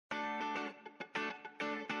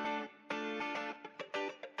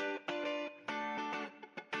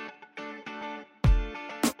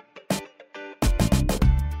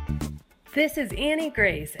This is Annie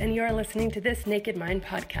Grace, and you're listening to This Naked Mind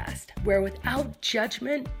podcast, where without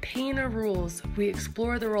judgment, pain, or rules, we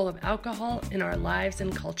explore the role of alcohol in our lives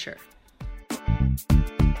and culture.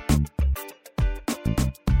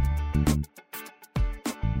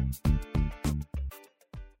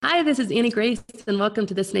 Hi, this is Annie Grace, and welcome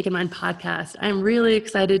to This Naked Mind podcast. I'm really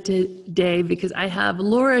excited today because I have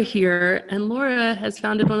Laura here, and Laura has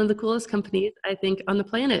founded one of the coolest companies, I think, on the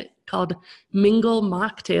planet called Mingle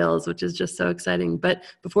Mocktails, which is just so exciting. But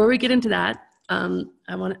before we get into that, I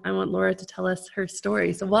want Laura to tell us her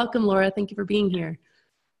story. So welcome, Laura. Thank you for being here.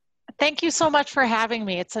 Thank you so much for having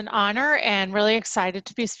me. It's an honor and really excited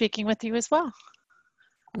to be speaking with you as well.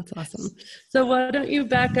 That's awesome. So why don't you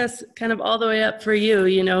back us kind of all the way up for you?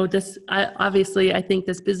 You know, obviously, I think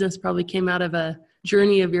this business probably came out of a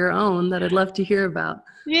journey of your own that I'd love to hear about.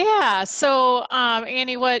 Yeah. So,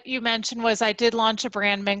 Annie, what you mentioned was I did launch a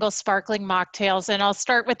brand, Mingle Sparkling Mocktails, and I'll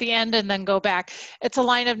start with the end and then go back. It's a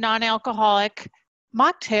line of non-alcoholic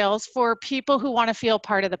mocktails for people who want to feel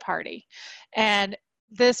part of the party. And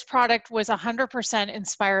this product was 100%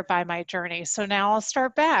 inspired by my journey. So now I'll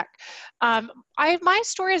start back. My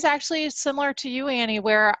story is actually similar to you, Annie,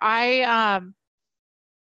 where I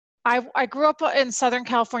grew up in Southern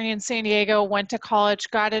California in San Diego, went to college,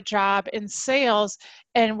 got a job in sales,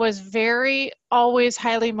 and was always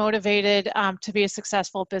highly motivated to be a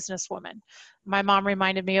successful businesswoman. My mom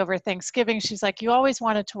reminded me over Thanksgiving, she's like, you always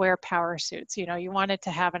wanted to wear power suits, you know, you wanted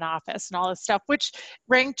to have an office and all this stuff, which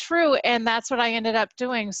rang true. And that's what I ended up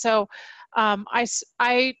doing. So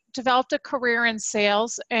I developed a career in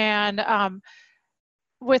sales, and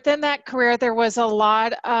within that career, there was a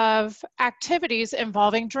lot of activities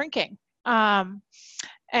involving drinking.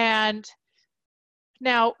 And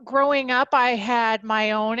now, growing up, I had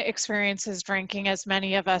my own experiences drinking, as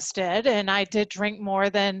many of us did, and I did drink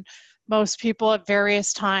more than most people at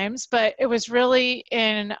various times, but it was really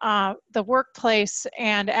in the workplace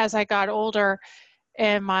and as I got older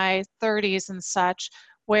in my 30s and such,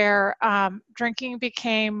 where drinking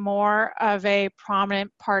became more of a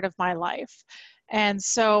prominent part of my life. And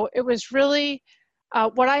so it was really,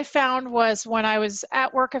 what I found was when I was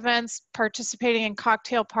at work events, participating in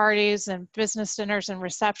cocktail parties and business dinners and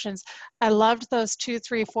receptions, I loved those 2,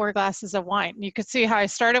 3, 4 glasses of wine. You could see how I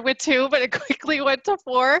started with 2, but it quickly went to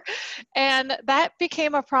 4. And that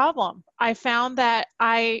became a problem. I found that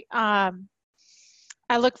I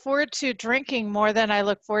look forward to drinking more than I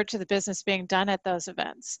look forward to the business being done at those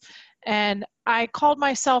events. And I called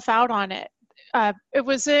myself out on it. It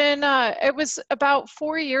was about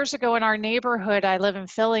 4 years ago in our neighborhood. I live in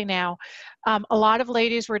Philly now. A lot of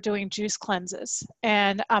ladies were doing juice cleanses.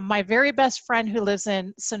 And my very best friend who lives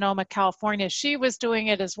in Sonoma, California, she was doing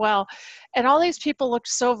it as well. And all these people looked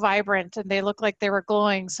so vibrant and they looked like they were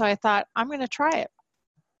glowing. So I thought, I'm going to try it.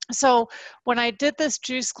 So when I did this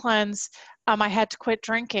juice cleanse, I had to quit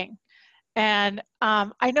drinking. And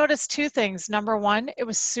I noticed 2 things. Number one, it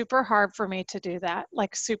was super hard for me to do that,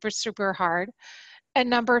 like super, super hard. And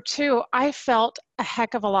number 2, I felt a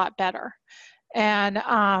heck of a lot better. And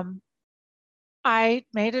I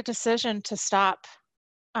made a decision to stop.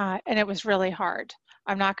 And it was really hard.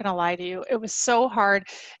 I'm not going to lie to you. It was so hard.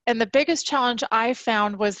 And the biggest challenge I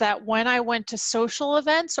found was that when I went to social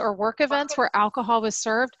events or work events where alcohol was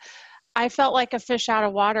served, I felt like a fish out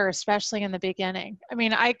of water, especially in the beginning. I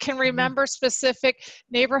mean, I can remember specific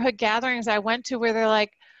neighborhood gatherings I went to where they're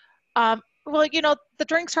like, well, you know, the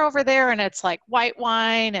drinks are over there and it's like white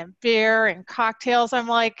wine and beer and cocktails. I'm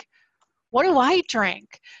like, what do I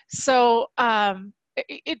drink? So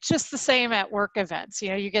it's just the same at work events. You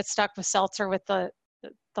know, you get stuck with seltzer with the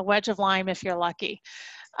wedge of lime if you're lucky.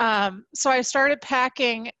 So I started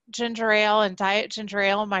packing ginger ale and diet ginger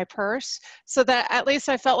ale in my purse so that at least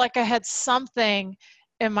I felt like I had something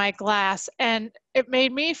in my glass, and it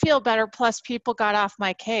made me feel better. Plus people got off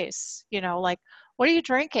my case, you know, like, what are you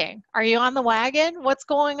drinking? Are you on the wagon? What's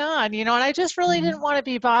going on? You know, and I just really didn't want to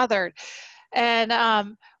be bothered. And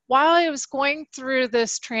while I was going through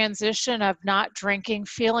this transition of not drinking,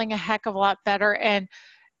 feeling a heck of a lot better, and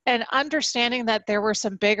understanding that there were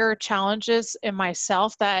some bigger challenges in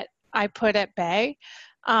myself that I put at bay,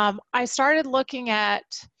 I started looking at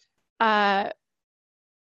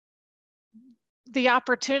the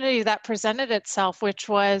opportunity that presented itself, it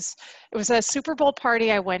was a Super Bowl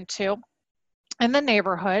party I went to in the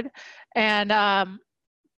neighborhood. And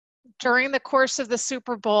during the course of the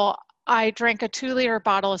Super Bowl, I drank a 2-liter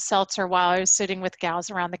bottle of seltzer while I was sitting with gals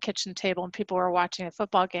around the kitchen table and people were watching a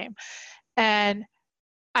football game. And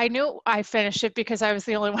I knew I finished it because I was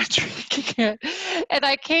the only one drinking it. And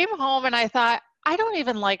I came home and I thought, I don't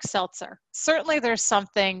even like seltzer. Certainly there's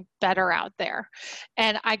something better out there.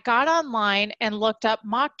 And I got online and looked up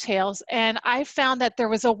mocktails, and I found that there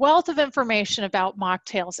was a wealth of information about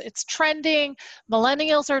mocktails. It's trending,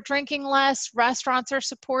 millennials are drinking less, restaurants are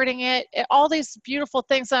supporting it, all these beautiful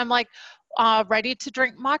things. I'm like, ready to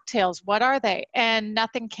drink mocktails, what are they? And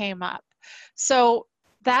nothing came up. So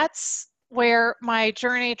that's where my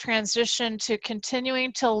journey transitioned to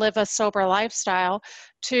continuing to live a sober lifestyle,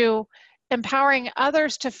 to empowering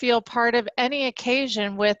others to feel part of any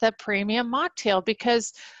occasion with a premium mocktail.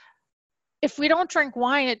 Because if we don't drink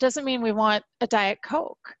wine, it doesn't mean we want a Diet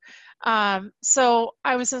Coke. So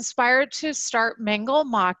I was inspired to start Mingle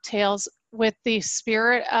Mocktails with the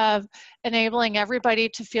spirit of enabling everybody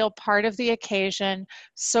to feel part of the occasion,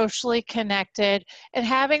 socially connected, and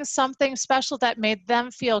having something special that made them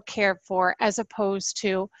feel cared for, as opposed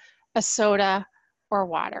to a soda or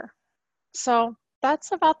water. So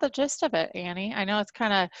that's about the gist of it, Annie. I know it's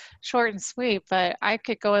kind of short and sweet, but I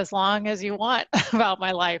could go as long as you want about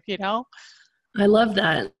my life, you know? I love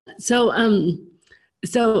that. So,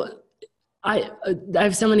 I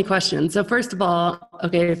have so many questions. So first of all,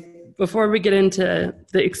 okay, before we get into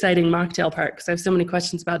the exciting mocktail part, because I have so many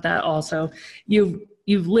questions about that also, you've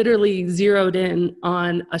literally zeroed in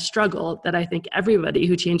on a struggle that I think everybody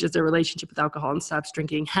who changes their relationship with alcohol and stops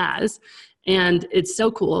drinking has. And it's so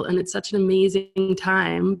cool. And it's such an amazing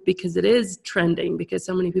time because it is trending, because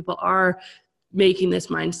so many people are making this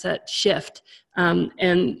mindset shift.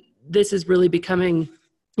 And this is really becoming,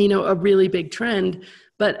 a really big trend.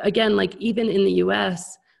 But again, like even in the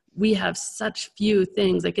US, we have such few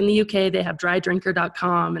things. Like in the UK, they have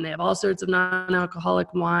drydrinker.com and they have all sorts of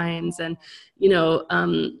non-alcoholic wines and,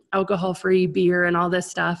 alcohol-free beer and all this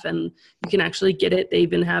stuff. And you can actually get it. They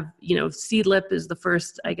even have, Seedlip is the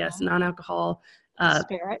first, I guess, non-alcohol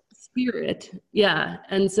spirit. Yeah.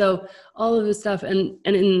 And so all of this stuff. And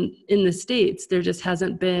in the States, there just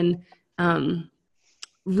hasn't been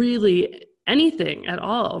really anything at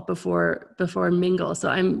all before Mingle. So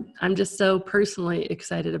I'm just so personally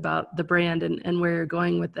excited about the brand and where you're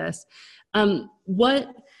going with this.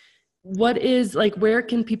 What is, like, where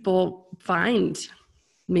can people find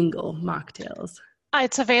Mingle Mocktails?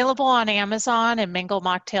 It's available on Amazon and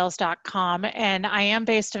minglemocktails.com. And I am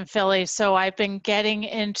based in Philly, so I've been getting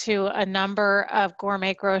into a number of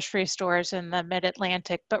gourmet grocery stores in the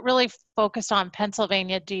mid-Atlantic, but really focused on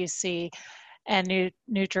Pennsylvania, DC, and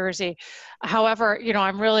New Jersey. However,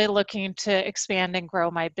 I'm really looking to expand and grow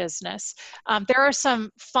my business. There are some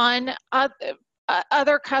fun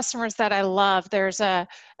other customers that I love. There's a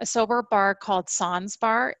sober bar called Sans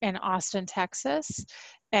Bar in Austin, Texas.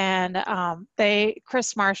 And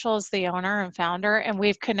Chris Marshall is the owner and founder, and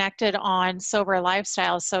we've connected on sober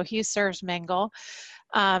lifestyles. So he serves Mingle.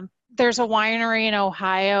 There's a winery in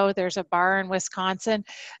Ohio, there's a bar in Wisconsin,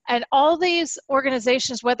 and all these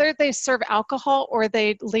organizations, whether they serve alcohol or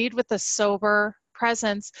they lead with a sober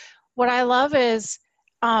presence, what I love is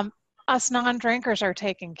us non-drinkers are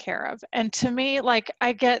taken care of. And to me,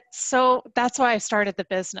 that's why I started the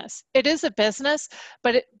business. It is a business,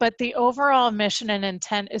 but the overall mission and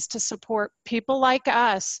intent is to support people like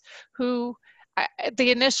us who,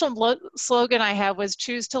 the initial slogan I had was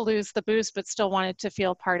choose to lose the booze, but still wanted to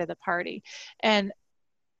feel part of the party. And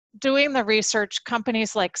doing the research,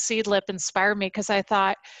 companies like Seedlip inspired me because I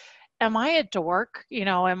thought, am I a dork?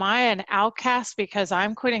 Am I an outcast because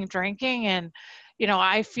I'm quitting drinking? And,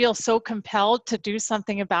 I feel so compelled to do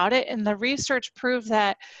something about it. And the research proved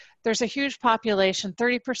that there's a huge population,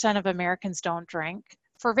 30% of Americans don't drink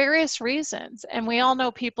for various reasons. And we all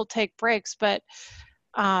know people take breaks, but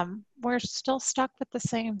we're still stuck with the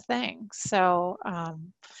same thing. So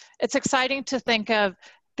it's exciting to think of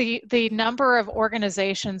the number of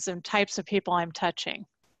organizations and types of people I'm touching,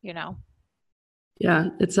 Yeah,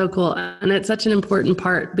 it's so cool. And it's such an important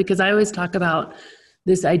part because I always talk about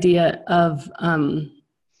this idea of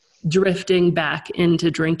drifting back into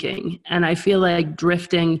drinking. And I feel like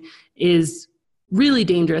drifting is really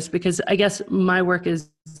dangerous because I guess my work is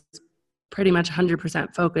pretty much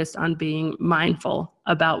 100% focused on being mindful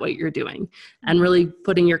about what you're doing and really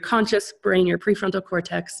putting your conscious brain, your prefrontal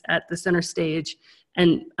cortex at the center stage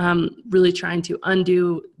and really trying to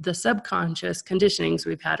undo the subconscious conditionings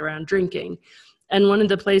we've had around drinking. And one of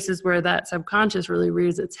the places where that subconscious really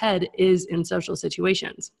rears its head is in social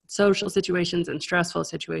situations and stressful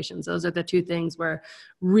situations. Those are the two things where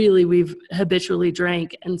really we've habitually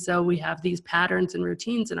drank. And so we have these patterns and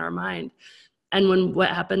routines in our mind. And what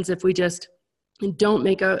happens if we just don't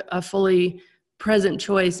make a fully present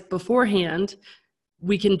choice beforehand,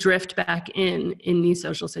 we can drift back in these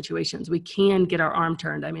social situations. We can get our arm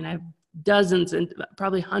turned. I mean, I've dozens and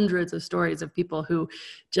probably hundreds of stories of people who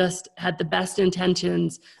just had the best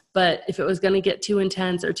intentions, but if it was going to get too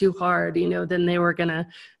intense or too hard, then they were going to,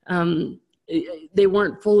 they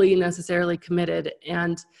weren't fully necessarily committed.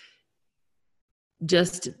 And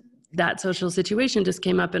just that social situation just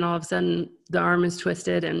came up, and all of a sudden the arm is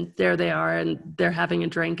twisted and there they are and they're having a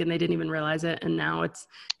drink and they didn't even realize it. And now it's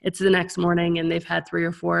the next morning and they've had 3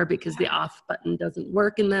 or 4 because the off button doesn't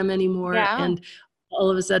work in them anymore. Yeah. And all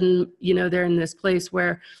of a sudden, they're in this place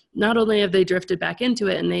where not only have they drifted back into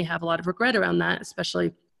it and they have a lot of regret around that,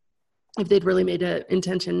 especially if they'd really made an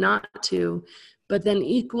intention not to, but then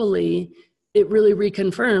equally, it really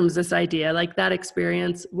reconfirms this idea, like that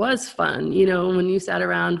experience was fun. When you sat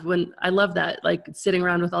around, when I love that, like sitting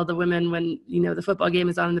around with all the women when, the football game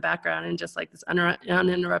is on in the background and just like this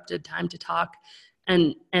uninterrupted time to talk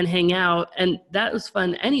and hang out. And that was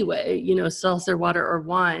fun anyway, seltzer, water, or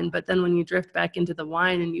wine. But then when you drift back into the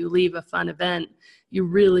wine and you leave a fun event, you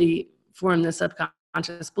really form the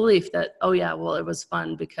subconscious belief that, oh yeah, well, it was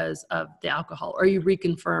fun because of the alcohol, or you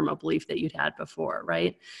reconfirm a belief that you'd had before,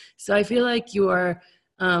 right? So I feel like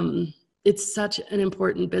it's such an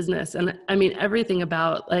important business. And I mean, everything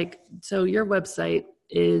about so your website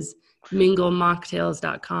is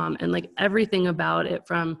minglemocktails.com, and like everything about it,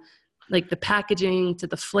 from like the packaging to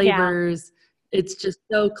the flavors, it's just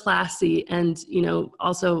so classy. And,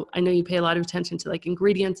 also I know you pay a lot of attention to like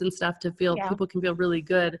ingredients and stuff to feel people can feel really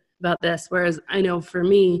good about this. Whereas I know for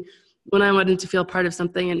me, when I wanted to feel part of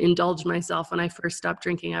something and indulge myself, when I first stopped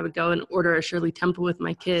drinking, I would go and order a Shirley Temple with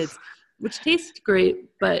my kids, which tastes great,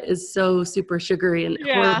 but is so super sugary and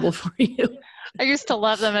horrible for you. I used to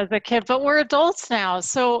love them as a kid, but we're adults now.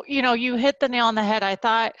 So, you hit the nail on the head. I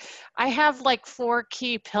thought I have like 4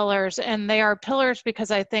 key pillars, and they are pillars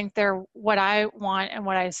because I think they're what I want and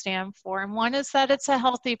what I stand for. And one is that it's a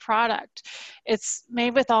healthy product. It's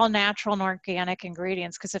made with all natural and organic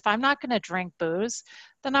ingredients, because if I'm not going to drink booze,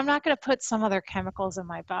 then I'm not going to put some other chemicals in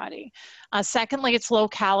my body. Secondly, it's low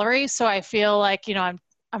calorie. So I feel like, I'm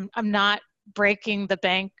not breaking the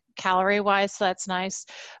bank calorie wise, so that's nice.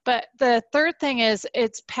 But the third thing is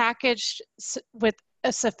it's packaged with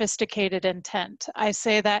a sophisticated intent. I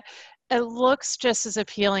say that it looks just as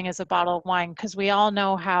appealing as a bottle of wine, because we all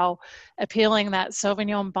know how appealing that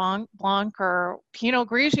Sauvignon Blanc or Pinot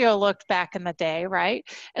Grigio looked back in the day, right?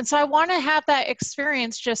 And so I want to have that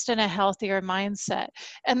experience just in a healthier mindset.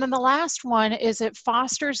 And then the last one is it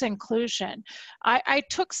fosters inclusion. I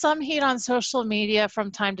took some heat on social media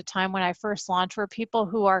from time to time when I first launched, where people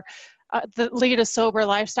who are that lead a sober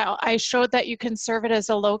lifestyle, I showed that you can serve it as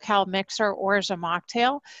a low-cal mixer or as a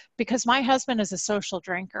mocktail, because my husband is a social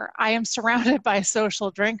drinker. I am surrounded by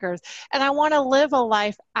social drinkers, and I want to live a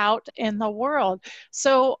life out in the world.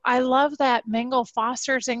 So I love that Mingle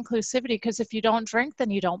fosters inclusivity, because if you don't drink,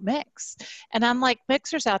 then you don't mix. And unlike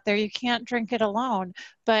mixers out there, you can't drink it alone,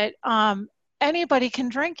 but anybody can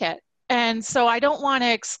drink it. And so I don't want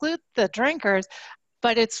to exclude the drinkers,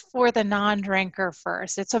 but it's for the non-drinker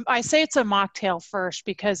first. I say it's a mocktail first,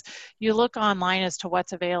 because you look online as to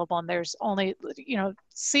what's available, and there's only,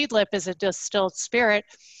 Seedlip is a distilled spirit.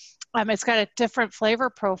 It's got a different flavor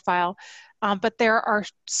profile, but there are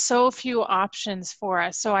so few options for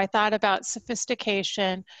us. So I thought about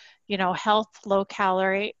sophistication, health, low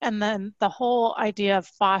calorie, and then the whole idea of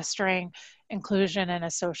fostering inclusion and a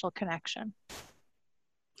social connection.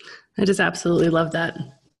 I just absolutely love that.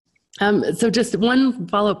 So just one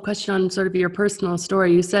follow-up question on sort of your personal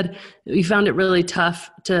story. You said you found it really tough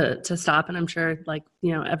to stop, and I'm sure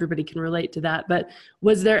everybody can relate to that. But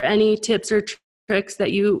was there any tips or tricks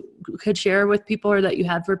that you could share with people, or that you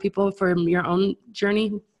had for people from your own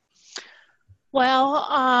journey? Well,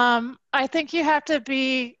 I think you have to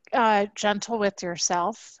be gentle with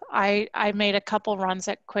yourself. I made a couple runs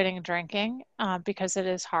at quitting drinking because it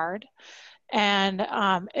is hard. And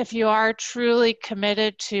if you are truly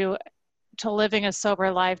committed to living a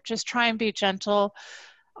sober life, just try and be gentle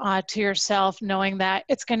to yourself, knowing that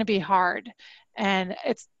it's going to be hard. And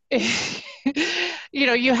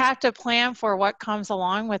you have to plan for what comes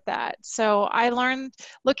along with that. So I learned,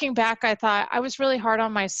 looking back, I thought I was really hard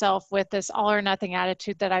on myself with this all or nothing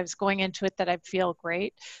attitude, that I was going into it that I'd feel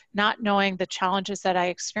great, not knowing the challenges that I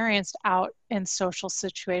experienced out in social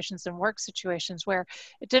situations and work situations where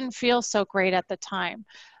it didn't feel so great at the time.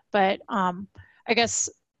 But I guess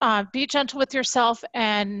be gentle with yourself,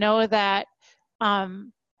 and know that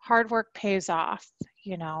hard work pays off.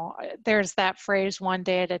 There's that phrase, one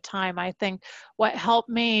day at a time. I think what helped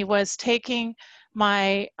me was taking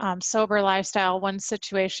my sober lifestyle one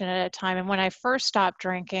situation at a time. And when I first stopped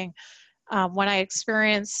drinking, when I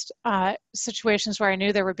experienced situations where I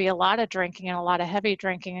knew there would be a lot of drinking and a lot of heavy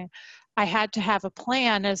drinking, I had to have a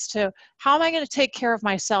plan as to how am I going to take care of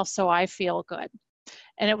myself so I feel good.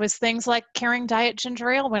 And it was things like carrying diet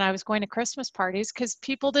ginger ale when I was going to Christmas parties because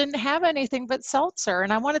people didn't have anything but seltzer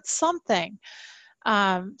and I wanted something.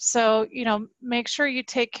 So, make sure you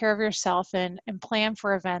take care of yourself and plan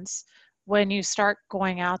for events when you start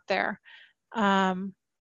going out there.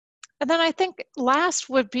 And then I think last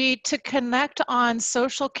would be to connect on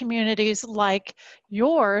social communities like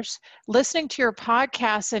yours, listening to your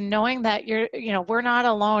podcast and knowing that we're not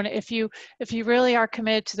alone. If you really are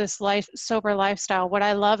committed to this sober lifestyle, what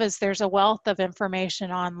I love is there's a wealth of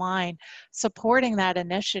information online supporting that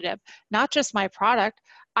initiative, not just my product.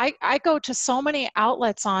 I go to so many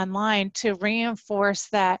outlets online to reinforce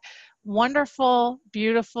that wonderful,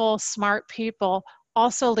 beautiful, smart people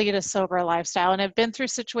also lead a sober lifestyle and have been through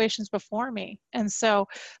situations before me. And so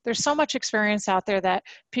there's so much experience out there that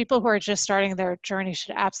people who are just starting their journey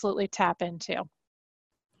should absolutely tap into.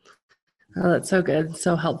 Oh, that's so good.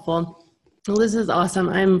 So helpful. Well, this is awesome.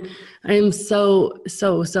 I'm so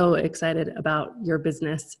excited about your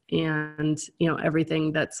business and,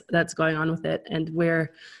 everything that's going on with it and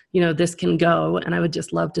where, this can go. And I would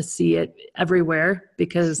just love to see it everywhere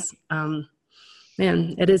because,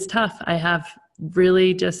 man, it is tough. I have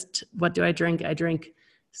really just, what do I drink? I drink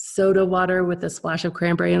soda water with a splash of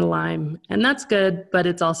cranberry and lime. And that's good, but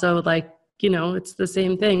it's also like, it's the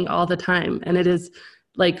same thing all the time. And it is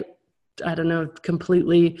like, I don't know,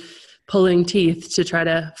 completely pulling teeth to try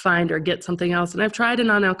to find or get something else. And I've tried a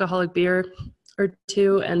non-alcoholic beer or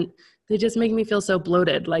two, and they just make me feel so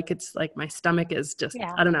bloated. Like it's like my stomach is just,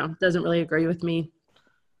 I don't know, doesn't really agree with me.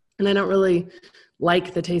 And I don't really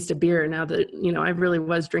like the taste of beer now that, I really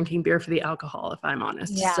was drinking beer for the alcohol, if I'm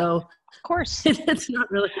honest. Yeah, so of course. It's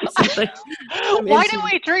not really something. Why do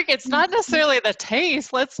we drink? It's not necessarily the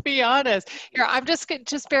taste. Let's be honest. Here, I'm just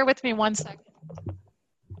bear with me 1 second.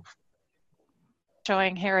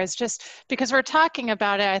 Showing here is just because we're talking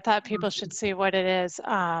about it, I thought people should see what it is.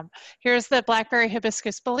 Here's the Blackberry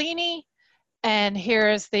Hibiscus Bellini, and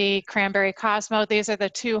here's the Cranberry Cosmo. These are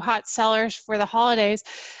the two hot sellers for the holidays.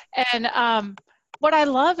 And what I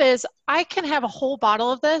love is I can have a whole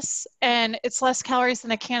bottle of this and it's less calories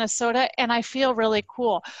than a can of soda and I feel really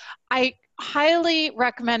cool. I highly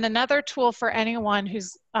recommend another tool for anyone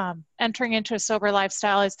who's entering into a sober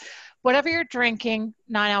lifestyle is whatever you're drinking,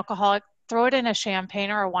 non-alcoholic, throw it in a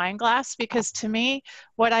champagne or a wine glass, because to me,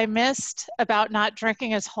 what I missed about not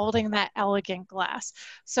drinking is holding that elegant glass.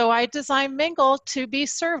 So I designed Mingle to be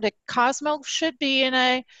served. A Cosmo should be in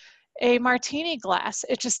a martini glass.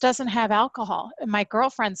 It just doesn't have alcohol. And my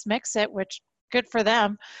girlfriends mix it, which good for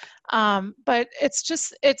them. But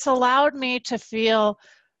it's allowed me to feel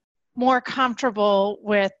more comfortable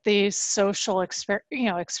with these social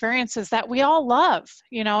experiences that we all love,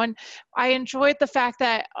 and I enjoyed the fact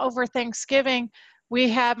that over Thanksgiving,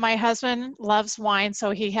 my husband loves wine,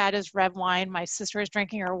 so he had his red wine. My sister is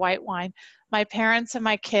drinking her white wine. My parents and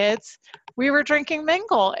my kids, we were drinking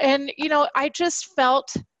Mingle. And, I just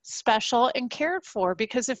felt special and cared for,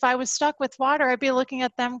 because if I was stuck with water, I'd be looking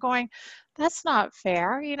at them going, that's not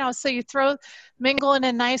fair. So you throw Mingle in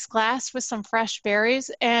a nice glass with some fresh berries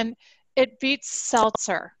and it beats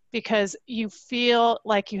seltzer, because you feel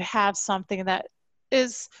like you have something that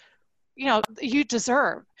is, you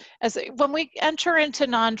deserve. When we enter into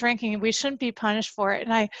non-drinking, we shouldn't be punished for it.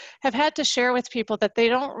 And I have had to share with people that they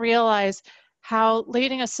don't realize how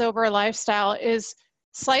leading a sober lifestyle is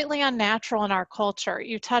slightly unnatural in our culture.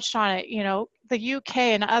 You touched on it, the UK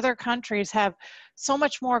and other countries have so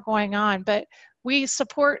much more going on, but we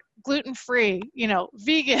support gluten-free,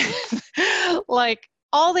 vegan, like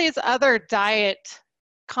all these other diet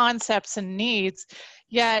concepts and needs,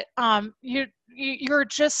 yet you're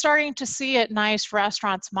just starting to see at nice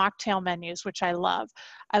restaurants mocktail menus, which I love.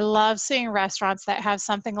 I love seeing restaurants that have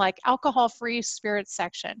something like alcohol-free spirit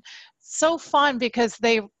section. So fun, because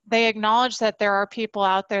they acknowledge that there are people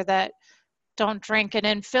out there that don't drink. And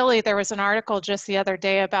in Philly, there was an article just the other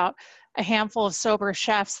day about a handful of sober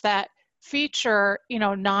chefs that feature,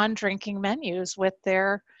 non-drinking menus with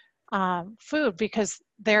their food, because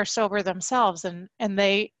they're sober themselves and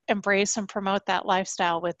they embrace and promote that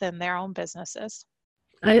lifestyle within their own businesses.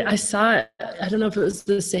 I saw it. I don't know if it was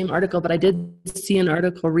the same article, but I did see an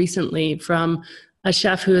article recently from a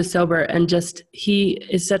chef who is sober, and just, he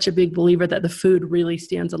is such a big believer that the food really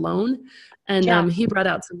stands alone. And he brought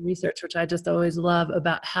out some research, which I just always love,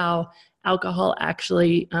 about how alcohol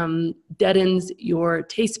actually deadens your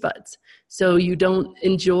taste buds, so you don't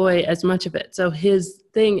enjoy as much of it. So his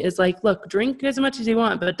thing is like, look, drink as much as you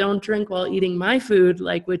want, but don't drink while eating my food,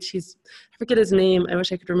 like, which I forget his name, I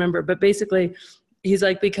wish I could remember, but basically he's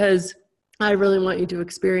like, because I really want you to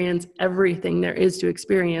experience everything there is to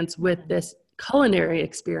experience with this culinary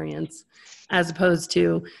experience, as opposed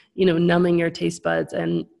to, numbing your taste buds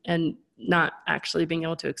and not actually being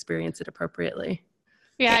able to experience it appropriately.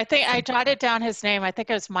 Yeah, I think I jotted down his name. I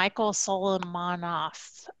think it was Michael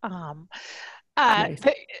Solomonoff. Nice.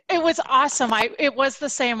 It was awesome. It was the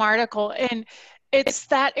same article, and it's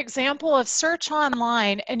that example of search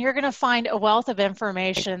online, and you're going to find a wealth of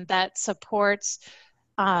information that supports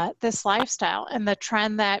this lifestyle and the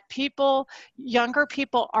trend that younger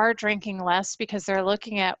people are drinking less because they're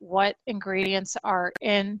looking at what ingredients are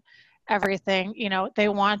in everything. They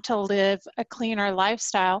want to live a cleaner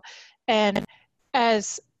lifestyle, and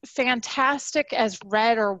as fantastic as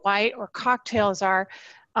red or white or cocktails are,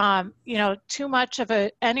 too much of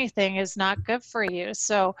anything is not good for you.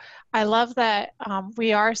 So I love that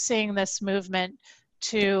we are seeing this movement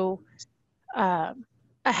to a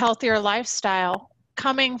healthier lifestyle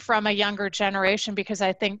coming from a younger generation, because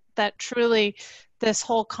I think that truly this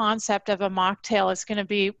whole concept of a mocktail is going to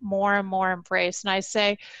be more and more embraced. And I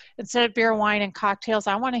say, instead of beer, wine, and cocktails,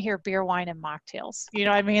 I want to hear beer, wine, and mocktails. You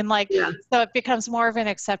know what I mean? Yeah. So it becomes more of an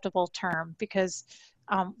acceptable term, because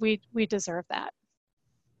we deserve that.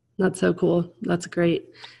 That's so cool. That's great.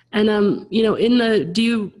 And, do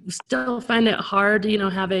you still find it hard,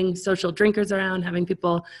 having social drinkers around, having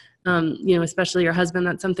people, especially your husband?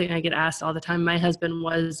 That's something I get asked all the time. My husband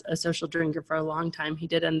was a social drinker for a long time. He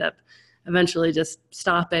did end up eventually just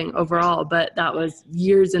stopping overall, but that was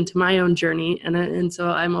years into my own journey. And so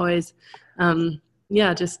I'm always,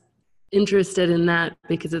 just interested in that,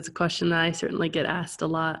 because it's a question that I certainly get asked a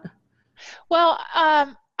lot. Well,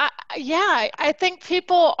 I think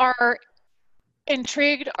people are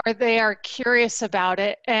intrigued, or they are curious about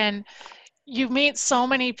it. And you meet so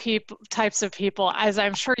many types of people, as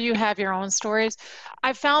I'm sure you have your own stories.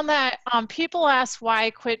 I found that people ask why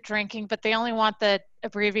I quit drinking, but they only want the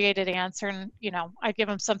abbreviated answer. And, I give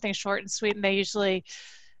them something short and sweet, and they usually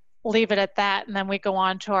leave it at that, and then we go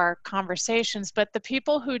on to our conversations. But the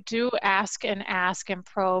people who do ask and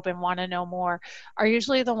probe and want to know more are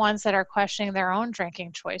usually the ones that are questioning their own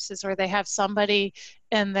drinking choices, or they have somebody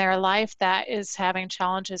in their life that is having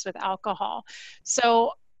challenges with alcohol.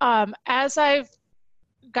 So as I've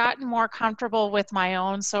gotten more comfortable with my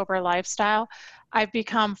own sober lifestyle, I've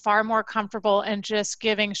become far more comfortable in just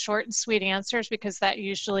giving short and sweet answers, because that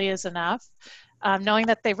usually is enough. Knowing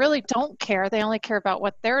that they really don't care. They only care about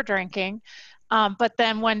what they're drinking. But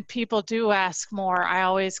then when people do ask more, I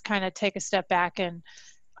always kind of take a step back and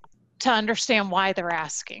to understand why they're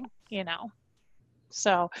asking,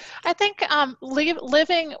 So I think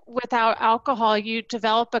living without alcohol, you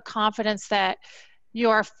develop a confidence that you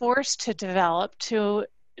are forced to develop to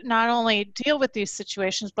not only deal with these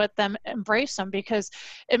situations, but then embrace them, because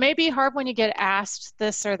it may be hard when you get asked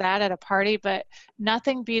this or that at a party, but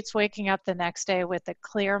nothing beats waking up the next day with a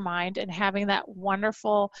clear mind and having that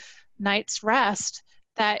wonderful night's rest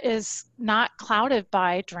that is not clouded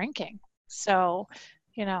by drinking. So,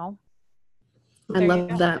 I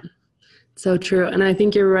love that. So true. And I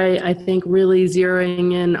think you're right. I think really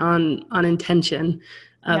zeroing in on intention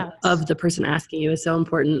of the person asking you is so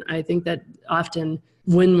important. I think that often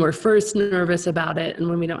when we're first nervous about it, and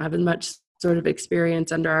when we don't have as much sort of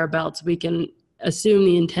experience under our belts, we can assume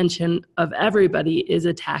the intention of everybody is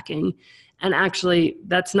attacking. And actually,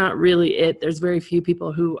 that's not really it. There's very few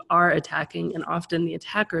people who are attacking, and often the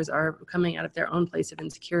attackers are coming out of their own place of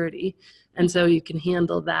insecurity. And so you can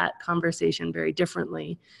handle that conversation very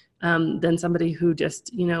differently than somebody who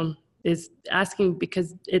just, is asking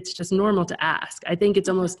because it's just normal to ask. I think it's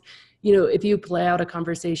almost, if you play out a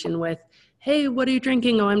conversation with, hey, what are you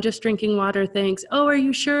drinking? Oh, I'm just drinking water, thanks. Oh, are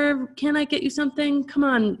you sure? Can I get you something? Come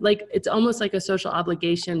on. Like, it's almost like a social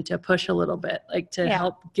obligation to push a little bit, like to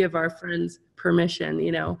help give our friends permission,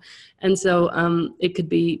 And so it could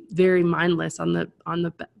be very mindless on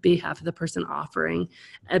the behalf of the person offering.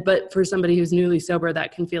 But for somebody who's newly sober,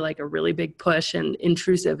 that can feel like a really big push and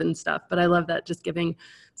intrusive and stuff. But I love that, just giving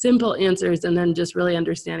simple answers, and then just really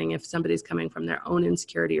understanding if somebody's coming from their own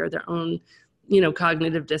insecurity or their own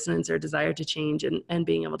cognitive dissonance or desire to change, and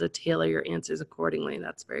being able to tailor your answers accordingly.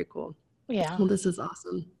 That's very cool. Yeah. Well, this is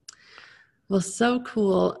awesome. Well, so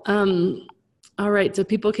cool. All right. So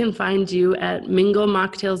people can find you at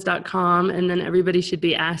minglemocktails.com, and then everybody should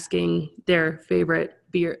be asking their favorite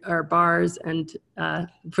beer or bars, and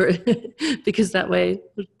because that way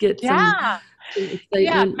we'll get some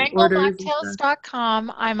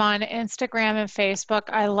minglemocktails.com. I'm on Instagram and Facebook.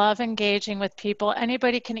 I love engaging with people.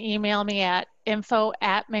 Anybody can email me at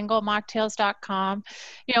info@minglemocktails.com.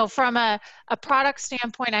 From a product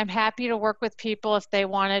standpoint, I'm happy to work with people if they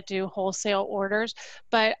want to do wholesale orders,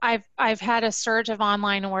 but I've had a surge of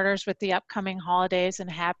online orders with the upcoming holidays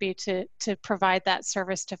and happy to provide that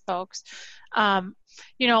service to folks.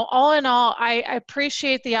 All in all, I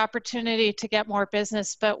appreciate the opportunity to get more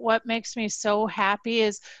business, but what makes me so happy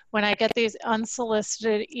is when I get these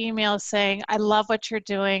unsolicited emails saying, I love what you're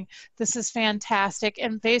doing, this is fantastic,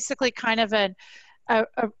 and basically kind of a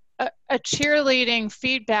cheerleading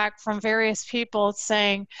feedback from various people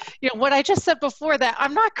saying, what I just said before, that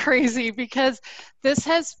I'm not crazy, because this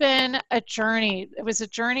has been a journey. It was a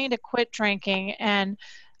journey to quit drinking, and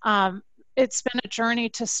it's been a journey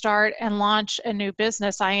to start and launch a new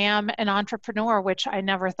business. I am an entrepreneur, which I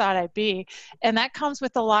never thought I'd be. And that comes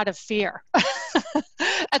with a lot of fear,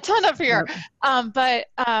 a ton of fear. Yep. But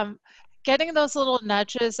getting those little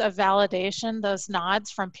nudges of validation, those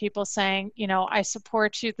nods from people saying, I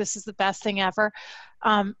support you, this is the best thing ever.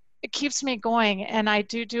 It keeps me going. And I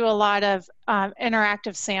do a lot of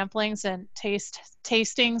interactive samplings and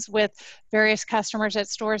tastings with various customers at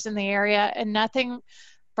stores in the area, and nothing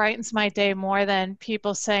brightens my day more than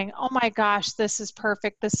people saying, oh my gosh, this is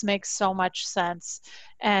perfect, this makes so much sense.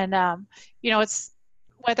 And it's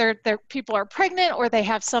whether people are pregnant or they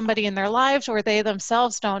have somebody in their lives or they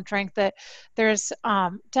themselves don't drink, that there's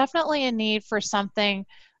definitely a need for something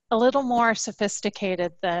a little more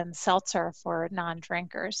sophisticated than seltzer for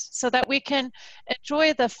non-drinkers, so that we can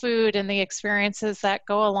enjoy the food and the experiences that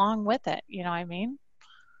go along with it. You know what I mean?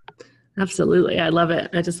 Absolutely. I love it.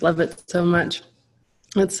 I just love it so much.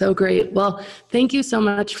 That's so great. Well, thank you so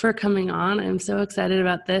much for coming on. I'm so excited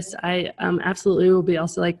about this. I absolutely will be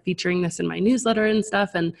also featuring this in my newsletter and stuff.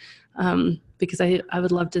 And because I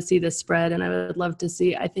would love to see this spread, and I would love to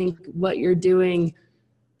see, I think what you're doing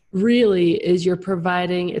really is you're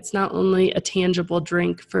providing, it's not only a tangible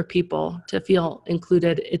drink for people to feel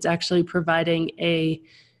included, it's actually providing a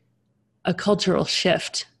cultural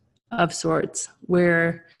shift of sorts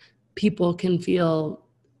where people can feel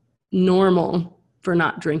normal for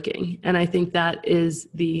not drinking. And I think that is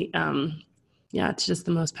it's just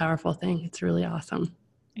the most powerful thing. It's really awesome.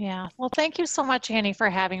 Yeah. Well, thank you so much, Annie, for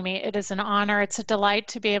having me. It is an honor. It's a delight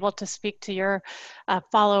to be able to speak to your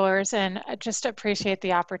followers, and I just appreciate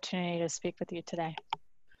the opportunity to speak with you today.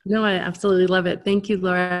 No, I absolutely love it. Thank you,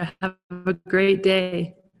 Laura. Have a great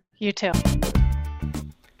day. You too.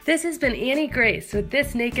 This has been Annie Grace with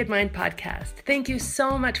This Naked Mind podcast. Thank you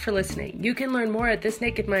so much for listening. You can learn more at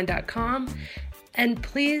thisnakedmind.com. And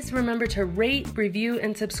please remember to rate, review,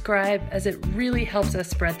 and subscribe, as it really helps us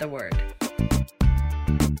spread the word.